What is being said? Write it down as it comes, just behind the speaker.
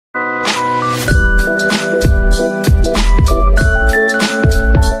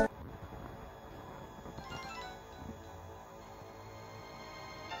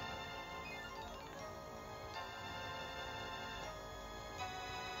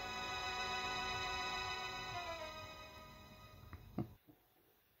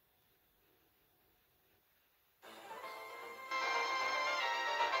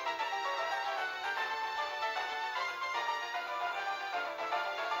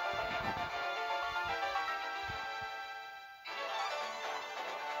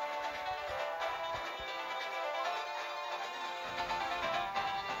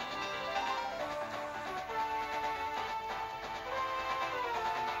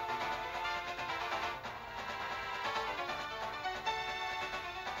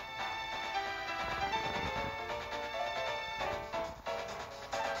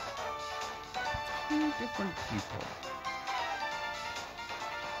different people.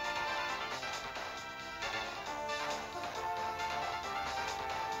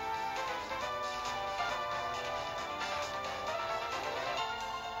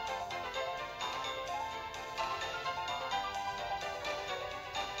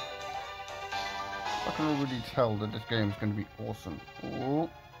 I can already tell that this game is going to be awesome. Oh,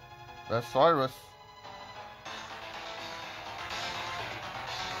 there's Cyrus.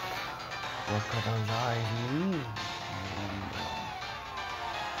 What could those eyes mean?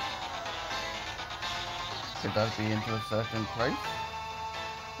 Could that be into a certain place?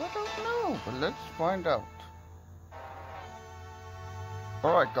 I don't know, but let's find out.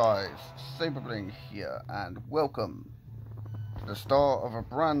 Alright guys, Saberbling here, and welcome to the start of a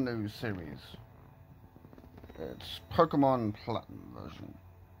brand new series. It's Pokemon Platinum version.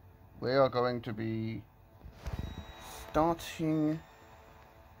 We are going to be starting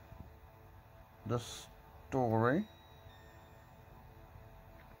the story.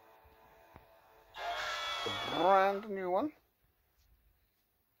 A brand new one.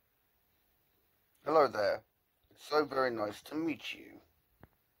 Hello there. It's so very nice to meet you.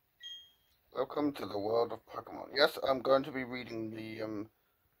 Welcome to the world of Pokemon. Yes, I'm going to be reading the, I'm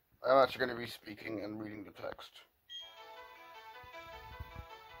actually going to be speaking and reading the text.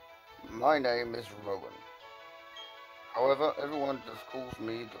 My name is Rowan. However, everyone just calls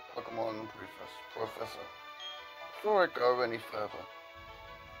me the Pokemon Professor. Before I go any further,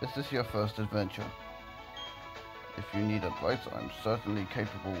 is this your first adventure? If you need advice, I'm certainly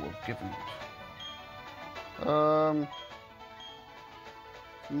capable of giving it.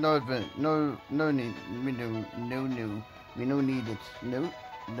 No need, we no need it. No,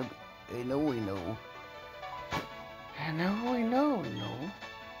 I know we know.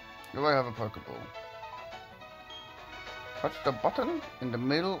 Do I have a Pokeball? Touch the button in the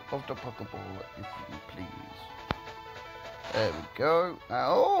middle of the Pokeball, if you please. There we go.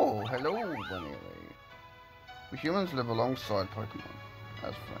 Oh, hello, Vanilla. We humans live alongside Pokemon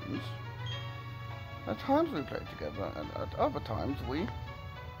as friends. At times we play together, and at other times we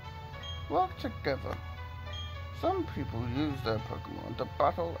work together. Some people use their Pokemon to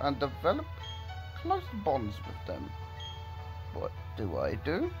battle and develop close bonds with them. What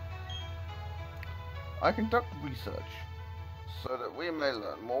do? I conduct research so that we may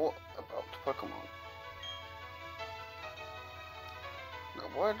learn more about Pokemon. Now,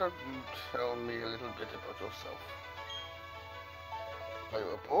 why don't you tell me a little bit about yourself? Are you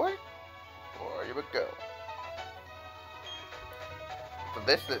a boy, or are you a girl? For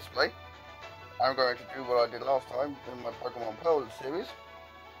this display, I'm going to do what I did last time in my Pokemon Pearl series,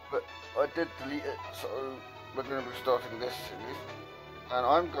 but I did delete it, so we're going to be starting this series, and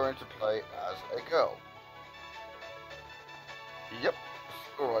I'm going to play as a girl. Yep,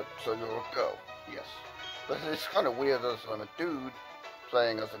 alright, so you're a girl, yes. But it's kind of weird as I'm a dude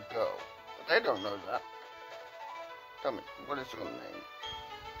playing as a girl, but they don't know that. Tell me, what is your name?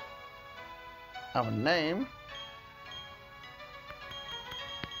 Our name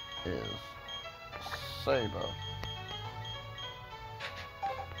is Saber.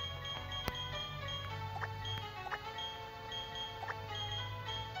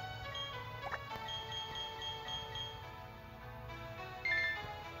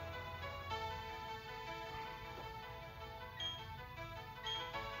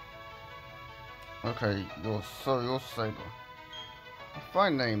 Okay, you're Saber. A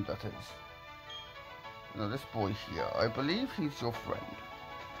fine name that is. Now this boy here, I believe he's your friend.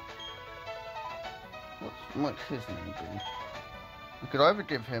 What might his name be? We could either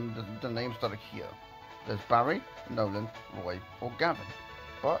give him the names that are here. There's Barry, Nolan, Roy, or Gavin.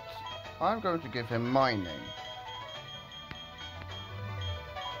 But I'm going to give him my name.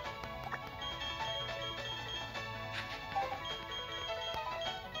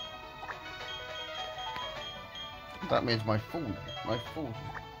 That means my full name. My full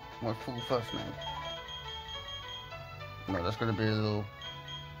first name. No, that's going to be a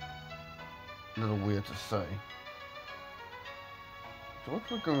little weird to say. So what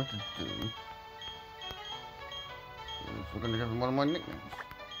we're going to do is we're going to give him one of my nicknames.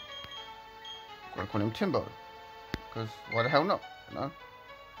 I'm going to call him Timbo, because why the hell not, you know?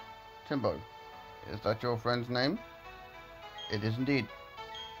 Timbo, is that your friend's name? It is indeed.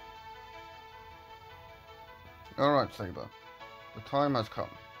 Alright, Saber, the time has come.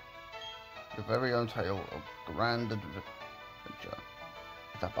 Your very own tale of grand adventure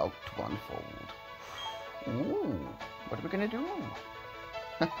is about to unfold. Ooh, what are we gonna do?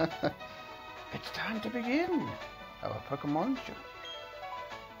 It's time to begin our Pokemon show.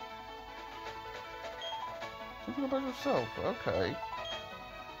 Something about yourself, okay.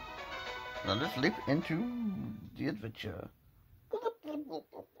 Now let's leap into the adventure.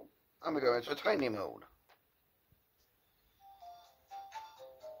 And we go into tiny mode.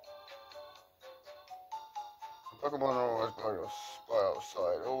 Pokemon are always by your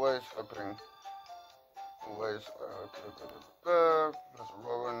side, always hoping, always Professor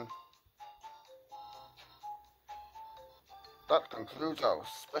Rowan. That concludes our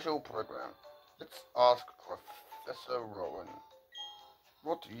special program. Let's ask Professor Rowan.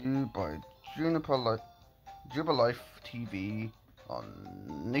 Brought to you by Jubilife TV on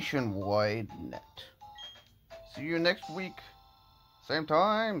Nationwide Net. See you next week. Same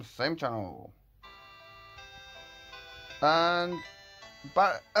time, same channel. And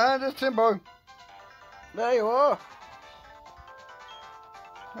it's Timbo. There you are.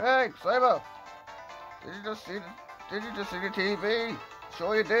 Hey, Saber. Did you just see the TV?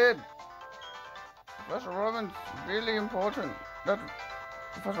 Sure you did. Professor Roman's really important.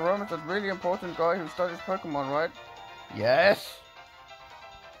 Professor Roman's a really important guy who studies Pokemon, right? Yes.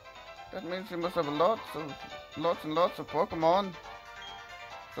 That means he must have lots and lots of Pokemon.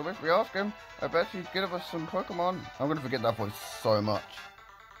 So if we ask him, I bet he'd give us some Pokemon. I'm gonna forget that voice so much.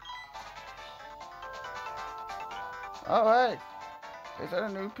 Oh hey, is that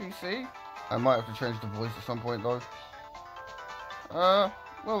a new PC? I might have to change the voice at some point though. Where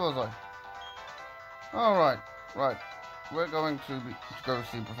was I? Alright, right. We're going to go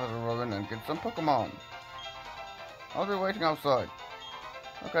see Professor Rowan and get some Pokemon. I'll be waiting outside.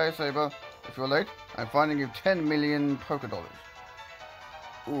 Okay, Saber. If you're late, I'm finding you 10 million Pokedollars.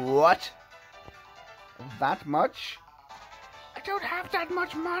 What? That much? I don't have that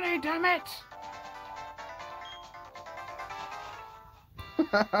much money, damn it!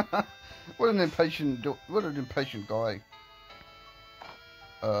 What an impatient guy.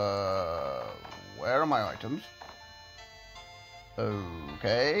 Where are my items?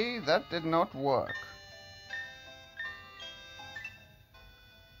 Okay, that did not work.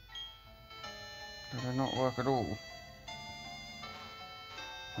 Did not work at all.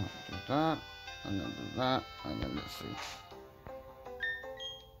 Do that, and then do that, and then let's see.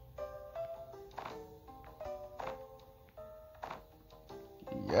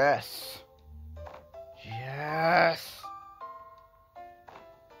 Yes! Yes!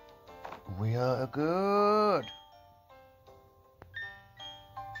 We are good!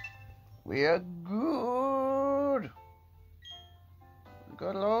 We are good! We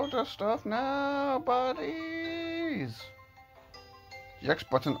got a lot of stuff now, buddies! The X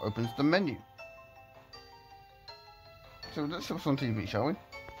button opens the menu. So let's have some TV, shall we?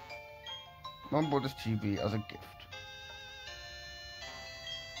 Mum bought this TV as a gift.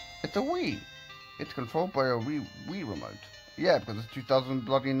 It's a Wii. It's controlled by a Wii remote. Yeah, because it's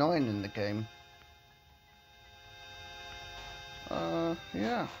 2009 in the game.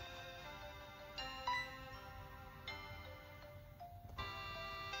 Yeah.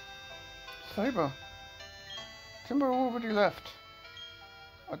 Saber. Timber already left.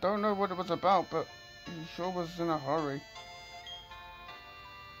 I don't know what it was about, but he sure was in a hurry.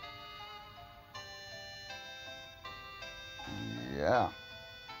 Yeah.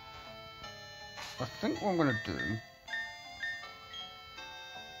 I think what I'm going to do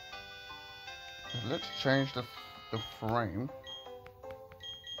is let's change the frame.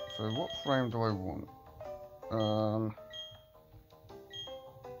 So what frame do I want?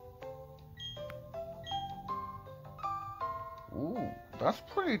 Ooh, that's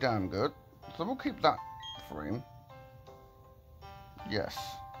pretty damn good. So we'll keep that frame. Yes.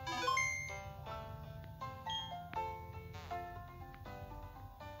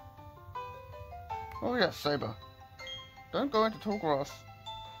 Oh yes, Saber. Don't go into tall grass.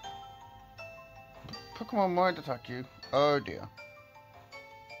 Pokemon might attack you. Oh dear.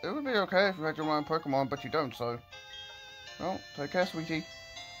 It would be okay if you had your own Pokemon, but you don't, so... Well, take care, sweetie.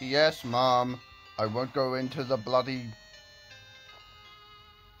 Yes, Mom. I won't go into the bloody...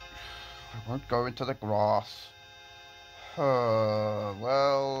 I won't go into the grass. Well,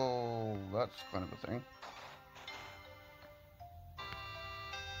 that's kind of a thing.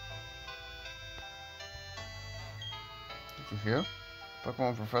 Did you hear?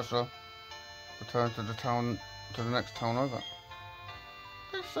 Pokemon Professor returned to the next town over.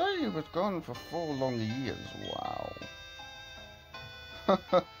 They say he was gone for 4 long years. Wow.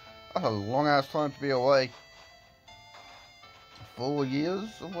 That's a long ass time to be away. 4 years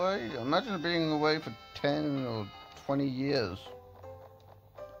away? Imagine being away for 10 or 20 years.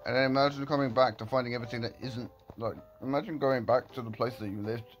 And then imagine coming back to finding everything that isn't, like, imagine going back to the place that you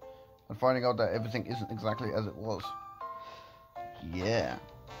lived and finding out that everything isn't exactly as it was. Yeah.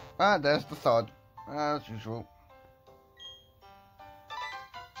 Ah, there's the thud. As usual.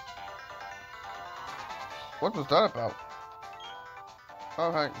 What was that about?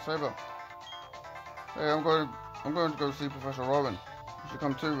 Oh, hey, Saber. Hey, I'm going to go see Professor Robin. You should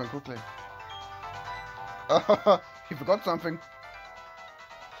come too, and quickly. Oh, he forgot something.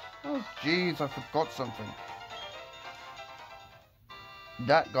 Oh, jeez, I forgot something.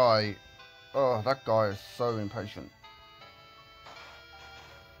 That guy, oh, that guy is so impatient.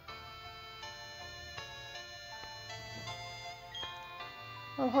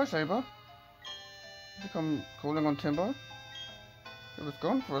 Oh, hi, Saber. Did you come calling on Timbo? He was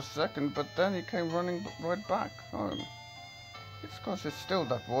gone for a second, but then he came running right back home. It's because he's still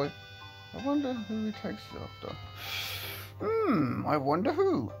that boy. I wonder who he takes after. I wonder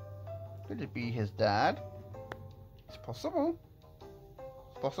who. Could it be his dad? It's possible.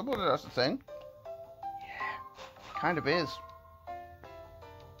 It's possible that that's the thing. Yeah, kind of is.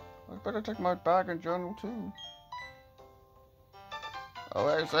 I'd better take my bag and journal too. Oh,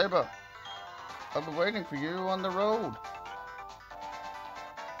 hey, Saber. I'll be waiting for you on the road.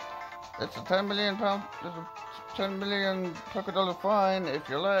 It's a £10 million there's a $10 million polka dollar fine if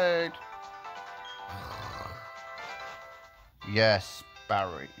you're late. Yes,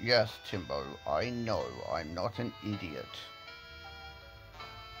 Barry. Yes, Timbo. I know. I'm not an idiot.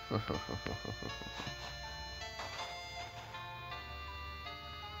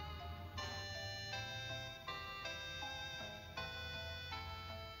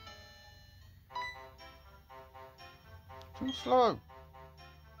 Too slow.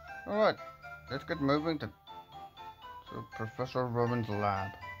 Alright, let's get moving to Professor Robin's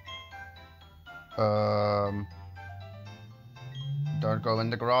lab. Don't go in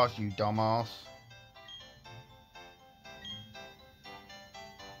the grass, you dumbass.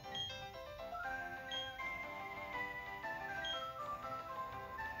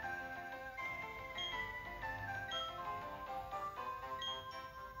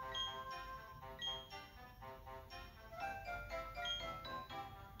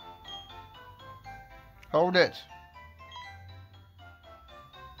 Hold it.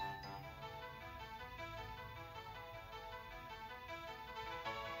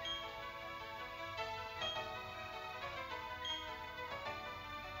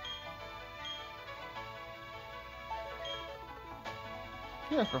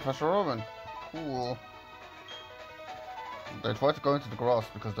 Yes, Professor Robin. Cool. They tried to go into the grass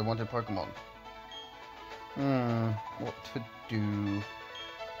because they wanted Pokemon. What to do?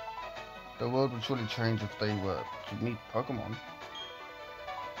 The world would surely change if they were to meet Pokemon.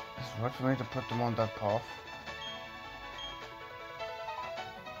 Is it right for me to put them on that path?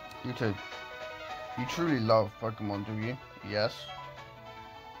 You two. You truly love Pokemon, do you? Yes.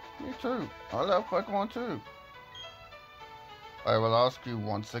 Me too. I love Pokemon too. I will ask you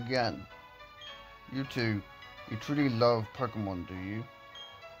once again. You two. You truly love Pokemon, do you?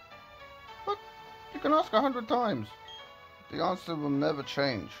 But you can ask 100 times. The answer will never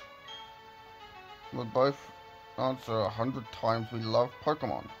change. We'll both answer 100 times we love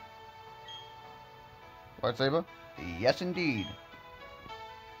Pokemon. Right, Saber? Yes, indeed.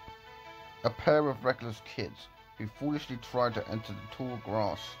 A pair of reckless kids who foolishly tried to enter the tall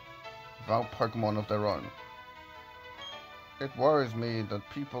grass without Pokemon of their own. It worries me that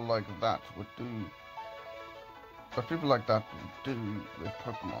people like that would do with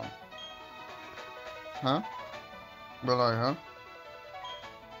Pokemon. Huh? Will I, huh?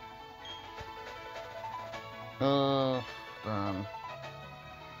 Damn.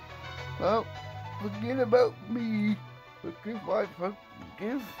 Well, forget about me. Give a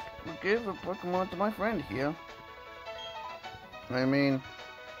Pokemon to my friend here. I mean,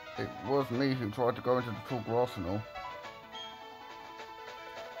 it was me who tried to go into the tall grass and all.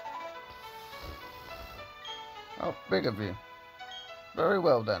 How big of you. Very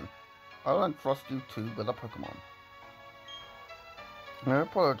well then. I'll entrust you two with a Pokemon. I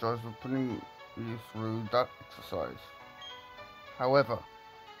apologize for putting you through that exercise. However,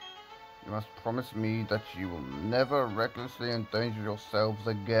 you must promise me that you will never recklessly endanger yourselves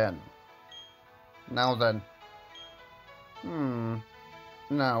again. Now then.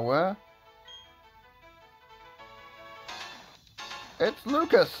 Now where? It's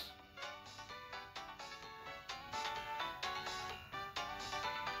Lucas!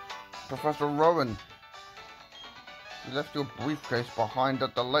 Professor Rowan, you left your briefcase behind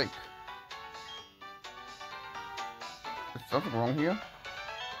at the lake. Is something wrong here?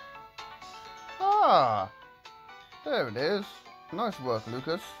 Ah, there it is. Nice work,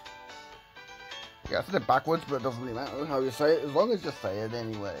 Lucas. Yeah, I said it backwards, but it doesn't really matter how you say it, as long as you say it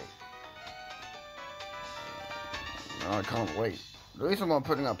anyway. I can't wait. The reason why I'm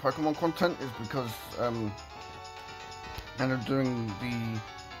putting out Pokemon content is because I'm doing the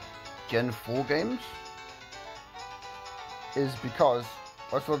Gen 4 games, is because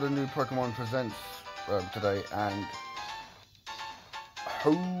I saw the new Pokemon Presents today, and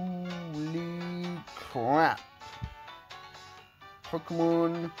holy crap!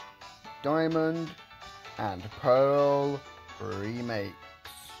 Pokemon Diamond and Pearl remakes.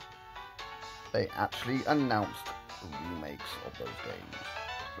 They actually announced remakes of those games.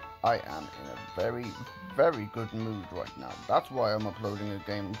 I am in a very, very good mood right now. That's why I'm uploading a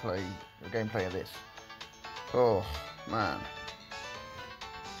gameplay of this. Oh man,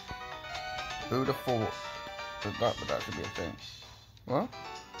 who'd have thought that would actually be a thing? Well,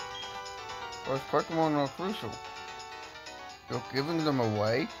 those Pokemon are crucial. You're giving them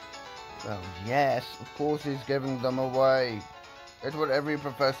away? Well, yes, of course he's giving them away. It's what every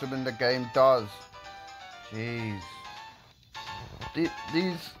professor in the game does. Jeez.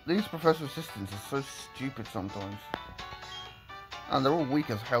 These professor assistants are so stupid sometimes. And they're all weak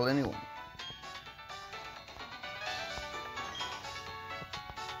as hell anyway.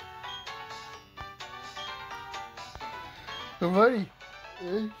 Alrighty,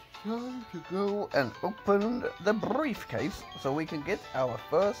 it's time to go and open the briefcase so we can get our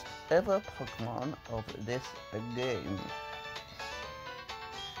first ever Pokemon of this game.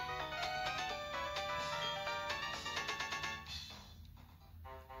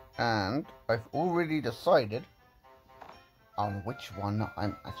 And I've already decided on which one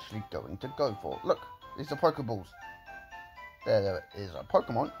I'm actually going to go for. Look, these are Pokeballs. There is a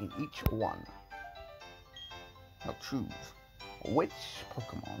Pokemon in each one. Now choose. Which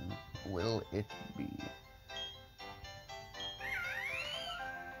Pokemon will it be?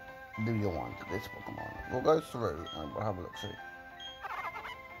 Do you want this Pokemon? We'll go through and we'll have a look see.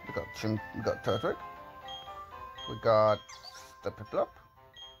 We got Turtwig. We got the Piplup.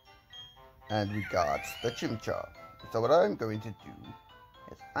 And we got the Chimchar. So what I'm going to do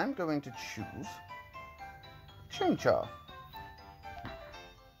is I'm going to choose Chimchar.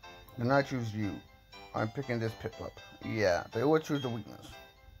 And I choose you. I'm picking this Piplup. Yeah, they always choose the weakness.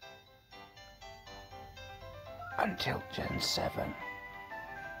 Until Gen 7.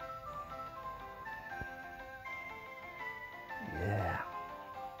 Yeah.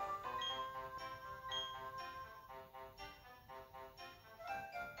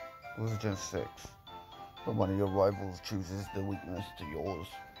 It was Gen 6. But one of your rivals chooses the weakness to yours.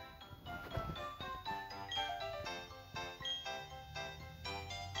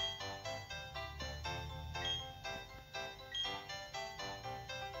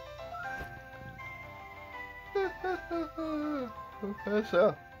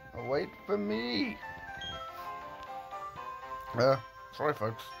 Professor, wait for me. Sorry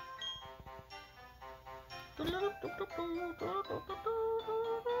folks.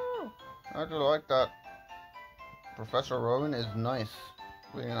 I do like that. Professor Rowan is nice.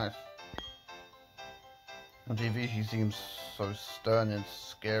 Really nice. On TV she seems so stern and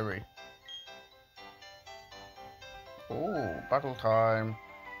scary. Oh, battle time.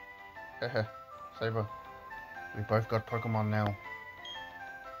 Saber. We both got Pokemon now.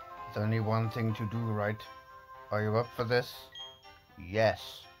 There's only one thing to do, right? Are you up for this?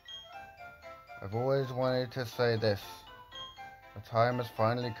 Yes. I've always wanted to say this. The time has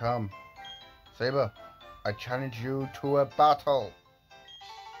finally come. Saber, I challenge you to a battle.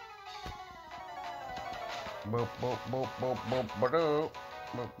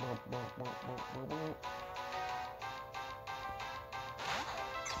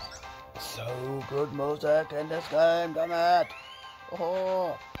 So good music in this game, damn it!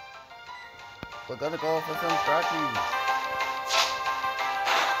 Oh, we're gonna go for some strategies.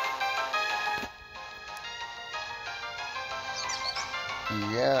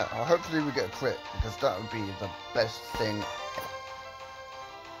 Yeah, hopefully we get a crit, because that would be the best thing ever.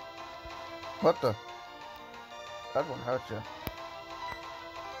 What the? That one hurt you.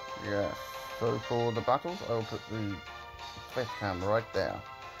 Yes, so for the battles, I will put the face cam right there.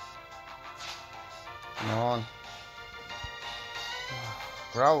 Come on.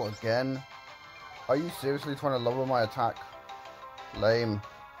 Growl again. Are you seriously trying to lower my attack? Lame.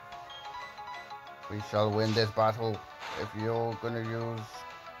 We shall win this battle. If you're gonna use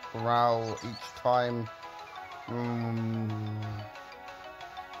Growl each time,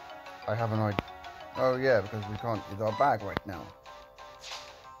 I have an idea. Oh yeah, because we can't use our bag right now.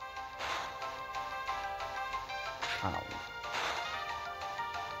 How?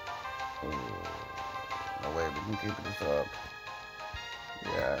 No way we can keep this up.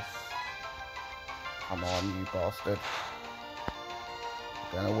 Yes. Come on, you bastard.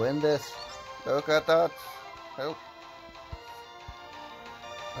 We're gonna win this. Look at that. Help.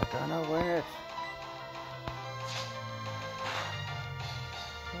 We're gonna win it.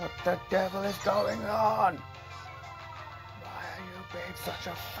 What the devil is going on? such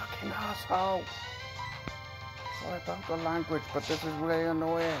a fucking asshole. Sorry about the language, but this is really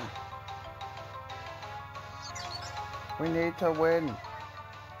annoying. We need to win. We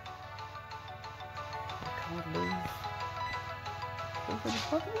can't lose.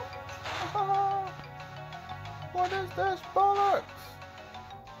 What is this bollocks?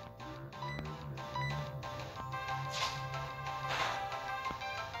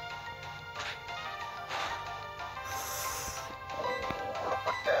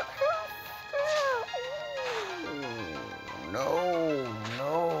 No.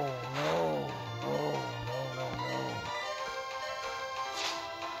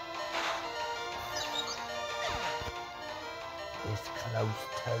 It's close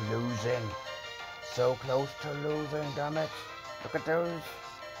to losing. So close to losing, damn it. Look at those.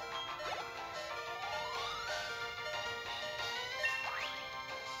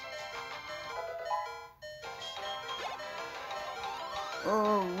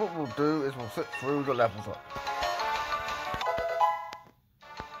 Oh, what we'll do is we'll sit through the levels up.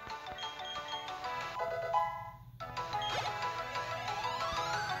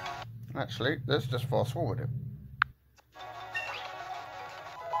 Actually, let's just fast forward it.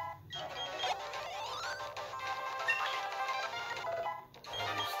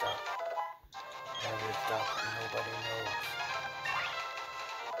 Nobody knows.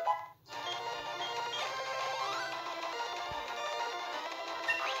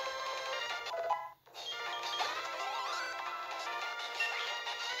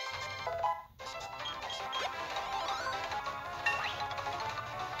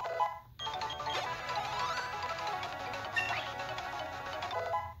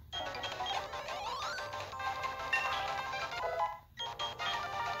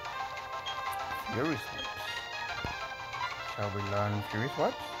 Fury swipes. Shall we learn Fury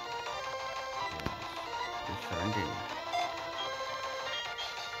swipes? Yes, we sure indeed.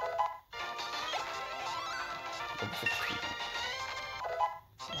 Level 16.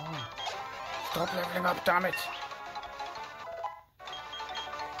 Oh. Stop leveling up, damn it!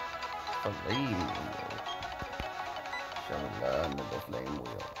 Flame wheel. Shall we learn the flame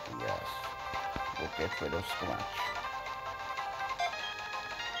wheel? Yes. We'll get rid of Scratch.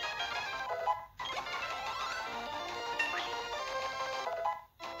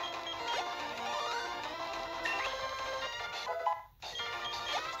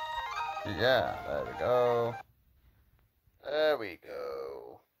 Yeah, there we go. There we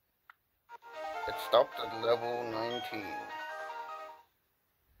go. It stopped at level 19.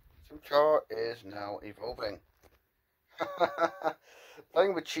 Chimchar is now evolving.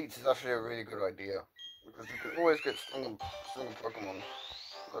 Playing with cheats is actually a really good idea, because you can always get stronger Pokemon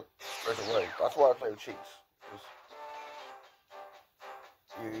straight away. That's why I play with cheats.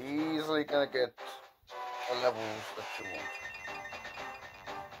 You're easily gonna get the levels that you want.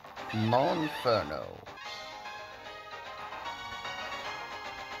 Monferno.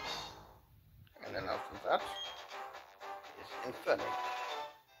 And then after that is Inferno.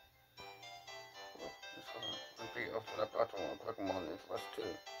 Well, let's repeat after that battle on Pokemon in Plus 2.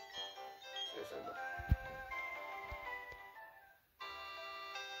 Seriously.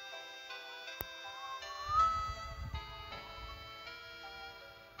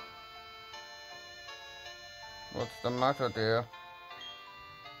 What's the matter, dear?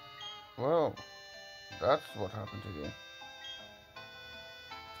 Well, that's what happened to you.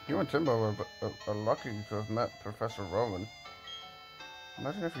 You and Timbo are lucky to have met Professor Rowan.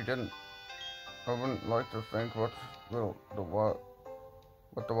 Imagine if you didn't. I wouldn't like to think what the wild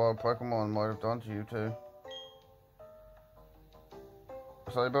Pokemon might have done to you two.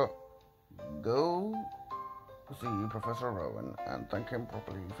 Saber, go see Professor Rowan and thank him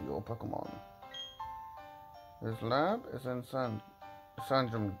properly for your Pokemon. His lab is in Sanjam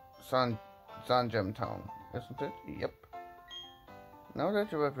Town, isn't it? Yep. Now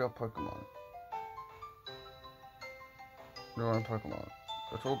that you have your Pokemon,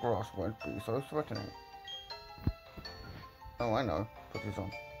 the tall grass won't be so threatening. Oh, I know. Put these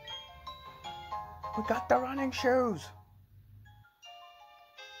on. We got the running shoes!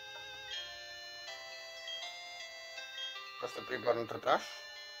 Press the B button to dash.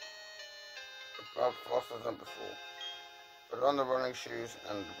 About faster than before. Put on the running shoes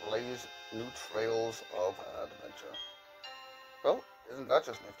and blaze new trails of adventure. Well, isn't that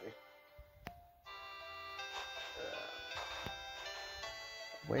just nifty?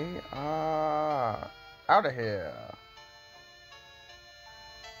 We are out of here.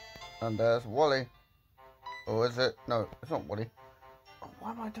 And there's Wally. Or is it? No, it's not Wally. Oh,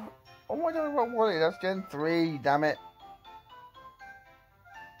 what am I doing? What am I doing about Wally? That's Gen 3, damn it.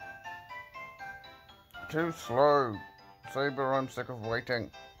 Too slow. Saber, I'm sick of waiting.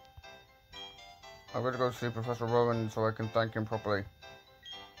 I'm gonna go see Professor Rowan so I can thank him properly.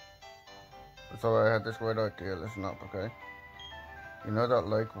 So I had this great idea, listen up, okay? You know that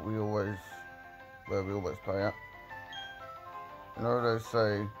lake where we always play at? You know they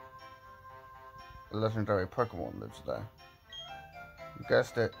say a legendary Pokemon lives there. You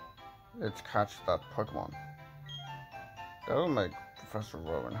guessed it, it's catch that Pokemon. That'll make Professor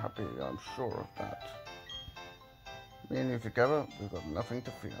Rowan happy, I'm sure of that. Me and you together, we've got nothing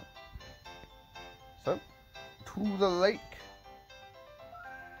to fear. So, to the lake.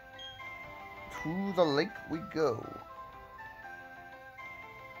 To the lake we go.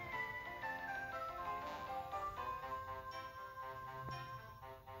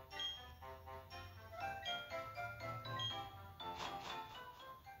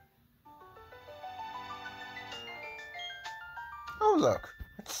 Oh look,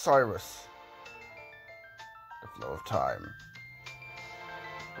 it's Cyrus. The flow of time.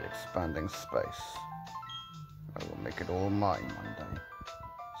 The expanding space. I will make it all mine one day.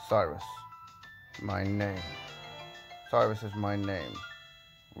 Cyrus. My name. Cyrus is my name.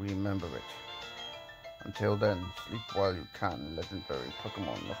 Remember it. Until then, sleep while you can. Legendary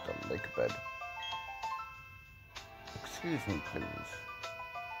Pokemon left on lake bed. Excuse me, please.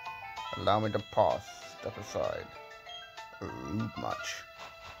 Allow me to pass. Step aside. Rude much.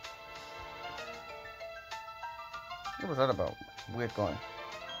 What was that about? Weird guy.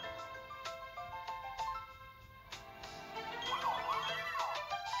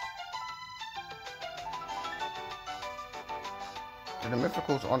 The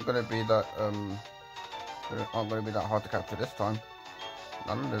mythicals aren't going to be that hard to capture this time.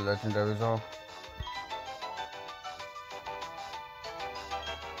 None of the legendaries are.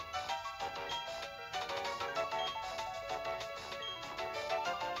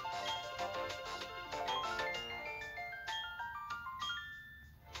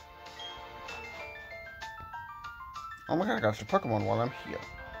 Oh my god, I got some Pokemon while I'm here.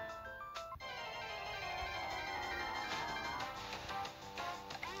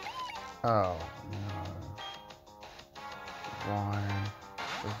 Oh no. Why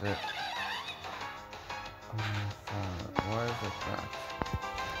is it on my phone? Why is it that?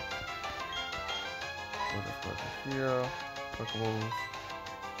 We'll just go to here, Pokeballs,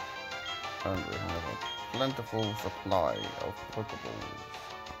 and we have a plentiful supply of Pokeballs.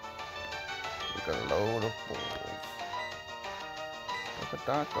 We got a load of balls. Look at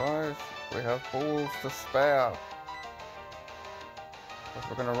that, guys. We have balls to spare. But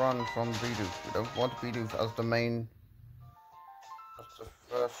we're gonna run from Bidoof. We don't want Bidoof as the main, as the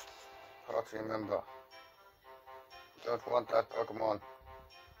first party member. We don't want that Pokemon.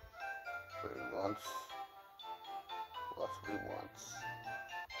 We want what we want.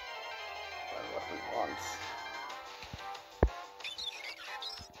 And what we want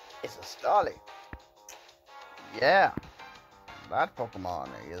is a Starly. Yeah, that Pokemon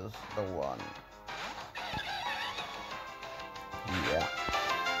is the one. Yeah.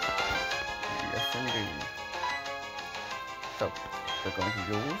 Yes, indeed. So, we're going to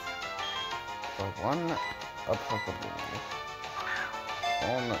use a Pokeball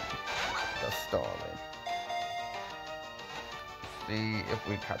on the Starly. See if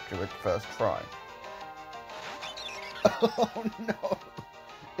we capture it first try. Oh no!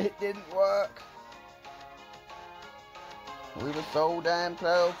 It didn't work! We were so damn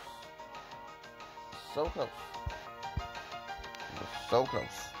close. So close. So close.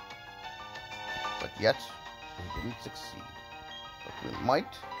 But yet, we didn't succeed. But we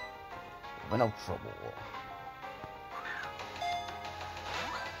might without trouble.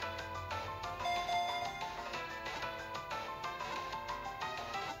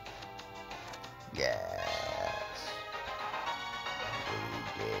 Yes. We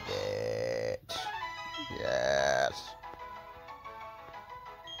did it. Yes.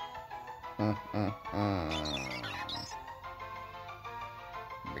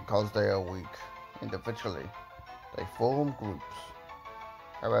 Because they are weak individually, they form groups.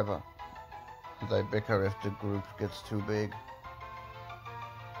 However, they bicker if the group gets too big.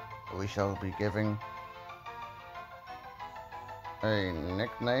 We shall be giving a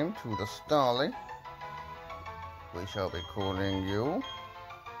nickname to the Starly. We shall be calling you...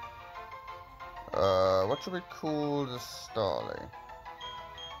 what should we call the Starly?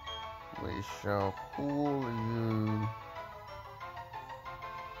 We shall call you...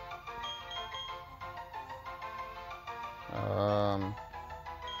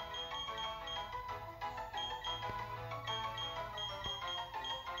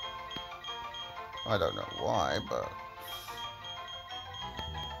 I don't know why, but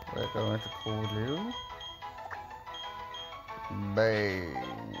we're going to call you Bane,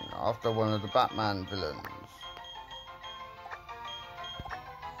 after one of the Batman villains.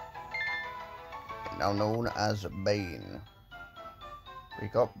 Now known as Bane. We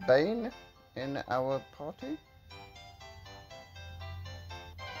got Bane in our party.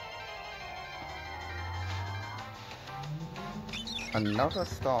 Another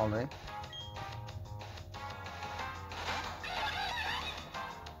Starly.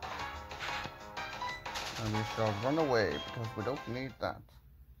 And we shall run away because we don't need that.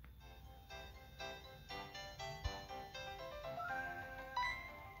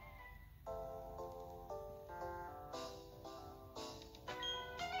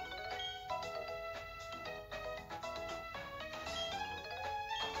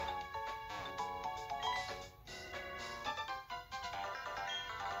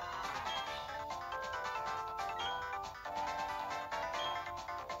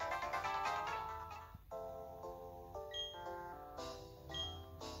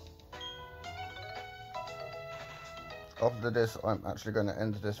 After this, I'm actually going to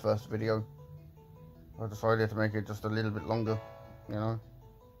end this first video. I decided to make it just a little bit longer, you know.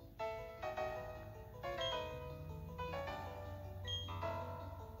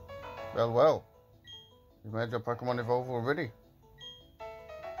 Well, you made your Pokemon evolve already.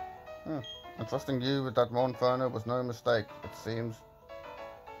 And trusting you with that Monferno was no mistake, it seems.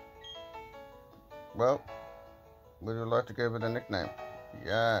 Well, would you like to give it a nickname?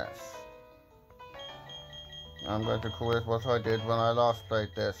 Yes. I'm going to call it what I did when I last played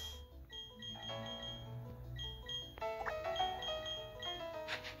this.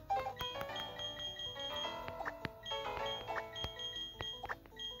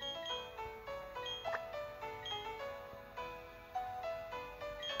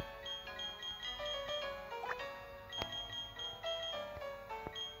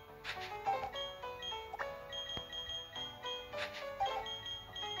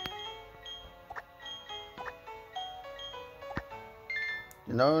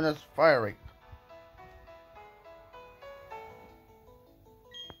 Known as Fiery.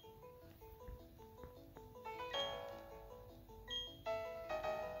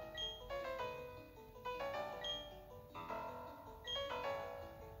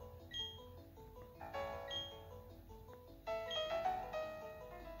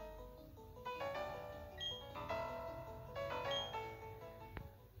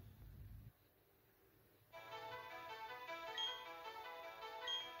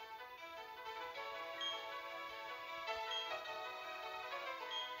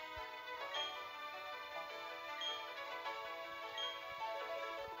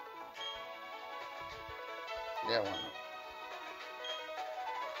 Yeah, why not?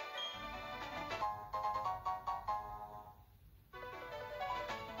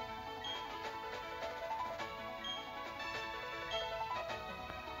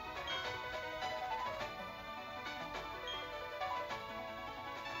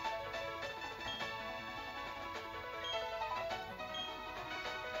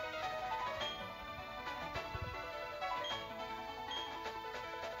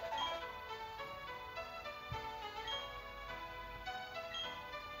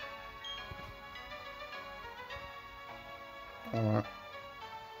 Alright.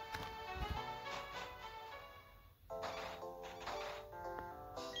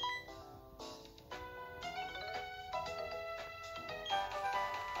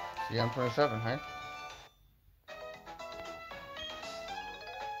 CM27, hey?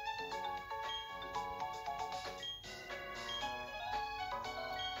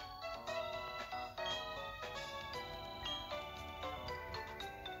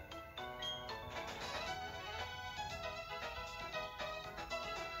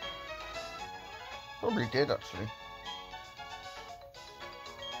 Probably did, actually.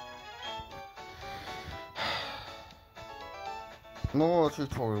 More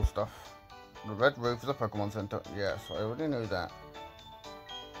tutorial stuff. The red roof is a Pokemon Center. Yes, I already knew that.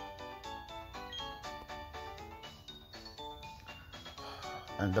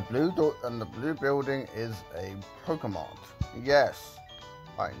 And the blue building is a Pokemon. Yes,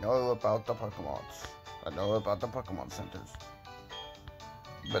 I know about the Pokemons. I know about the Pokemon centers.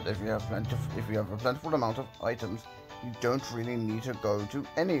 But if you have a plentiful amount of items, you don't really need to go to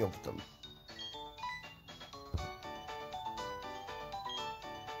any of them.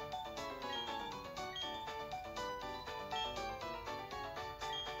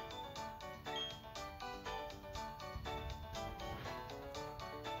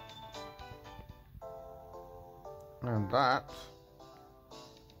 And that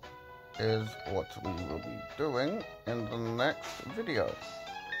is what we will be doing in the next video.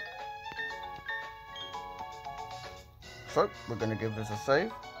 So, we're going to give this a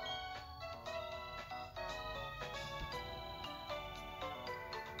save.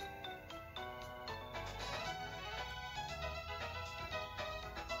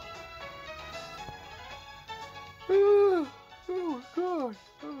 Oh my god.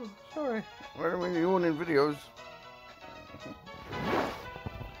 Oh, sorry. Where are we yawning videos?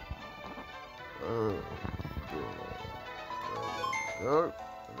 There we go.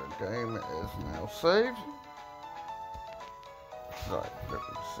 The game is now saved. So, let me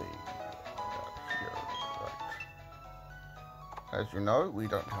see. Right. As you know, we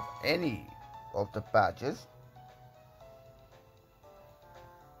don't have any of the badges.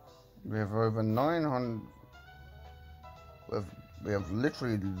 We have over 900. We have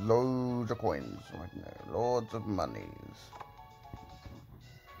literally loads of coins right now, loads of monies.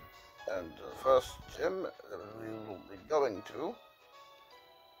 And the first gym that we will be going to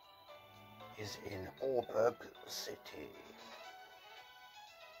is in Auburn City.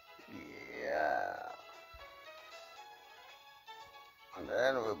 Yeah. And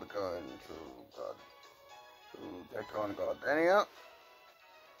then we'll be going to take on Gardenia.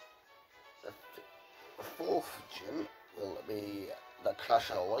 The fourth gym will be the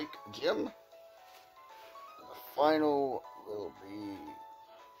Clash Awake gym. The final will be...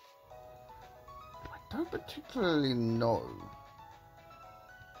 I don't particularly know.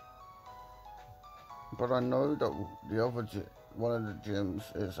 But I know that the other one of the gyms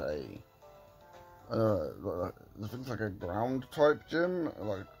is things like a ground type gym,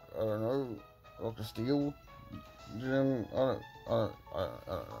 like, I don't know, like a steel gym, I don't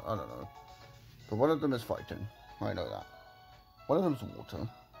know. But one of them is fighting, I know that. One of them's water.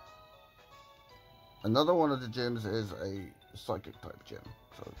 Another one of the gyms is a psychic type gym.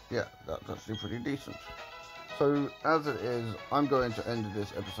 So yeah, that's actually pretty decent. So as it is, I'm going to end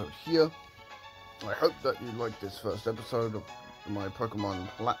this episode here. I hope that you liked this first episode of my Pokemon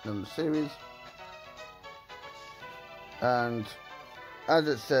Platinum series. And as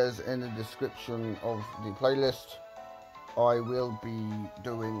it says in the description of the playlist, I will be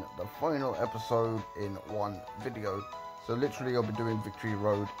doing the final episode in one video. So literally I'll be doing Victory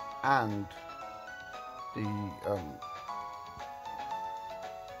Road and the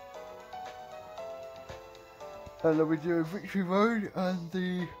I'll be doing Victory Road and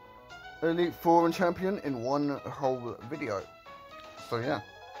the Elite Four and Champion in one whole video. So yeah,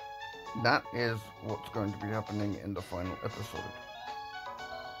 that is what's going to be happening in the final episode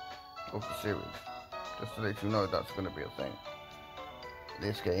of the series. Just to let you know that's going to be a thing.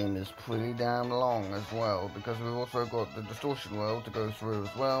 This game is pretty damn long as well, because we've also got the Distortion World to go through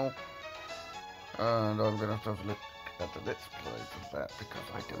as well. And I'm going to have to look at the Let's Play for that, because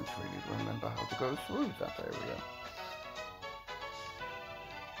I don't really remember how to go through that area.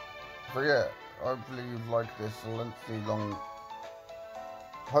 So yeah, hopefully you've liked this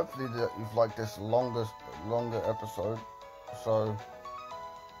hopefully that you've liked this longer episode. So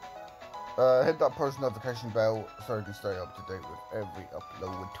hit that post notification bell so you can stay up to date with every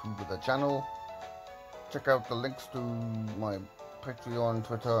upload to the channel. Check out the links to my Patreon,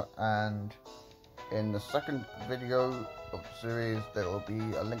 Twitter, and in the second video of the series there will be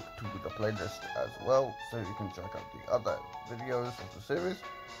a link to the playlist as well, so you can check out the other videos of the series.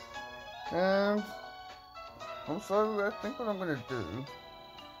 And also, I think what I'm going to do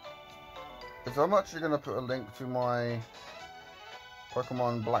is I'm actually going to put a link to my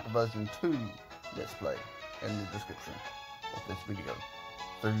Pokemon Black version 2 Let's Play in the description of this video.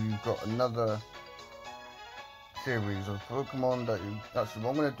 So you've got another series of Pokemon that you... Actually,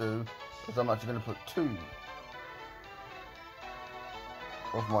 what I'm going to do is I'm actually going to put 2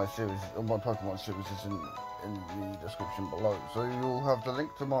 of my series, of my Pokemon series in the description below. So you'll have the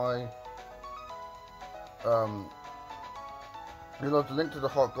link to my... you'll have the link to the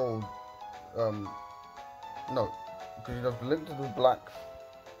Heart Gold... no. Because you have the link to the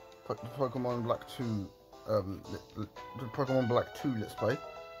Pokemon Black 2, the Pokemon Black 2 Let's Play,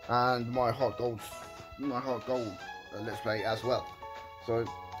 and my Heart Gold Let's Play as well. So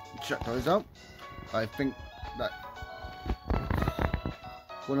check those out. I think that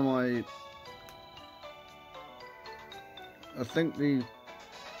one of my, I think the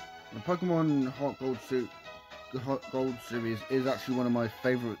Pokemon Heart Gold suit, the Heart Gold series is actually one of my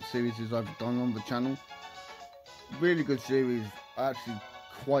favourite series I've done on the channel. Really good series. I actually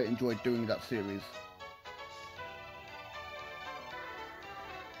quite enjoyed doing that series.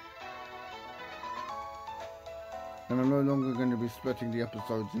 And I'm no longer going to be splitting the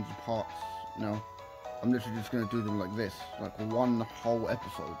episodes into parts now. I'm literally just going to do them like this, like one whole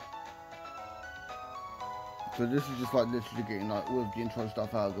episode. So this is just like literally getting like all of the intro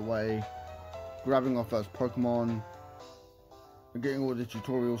stuff out of the way, grabbing our first Pokemon, getting all the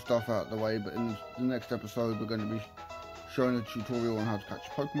tutorial stuff out of the way, but in the next episode we're going to be showing a tutorial on how to catch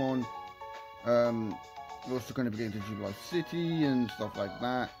Pokemon. We're also going to be getting to Jubilee City and stuff like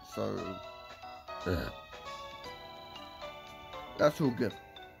that, so that's all good.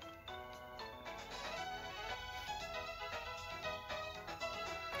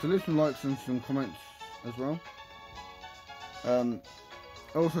 So leave some likes and some comments as well.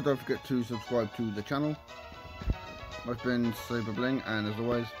 Also don't forget to subscribe to the channel. I've been Saber Bling, and as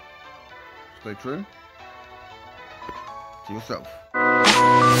always, stay true to yourself.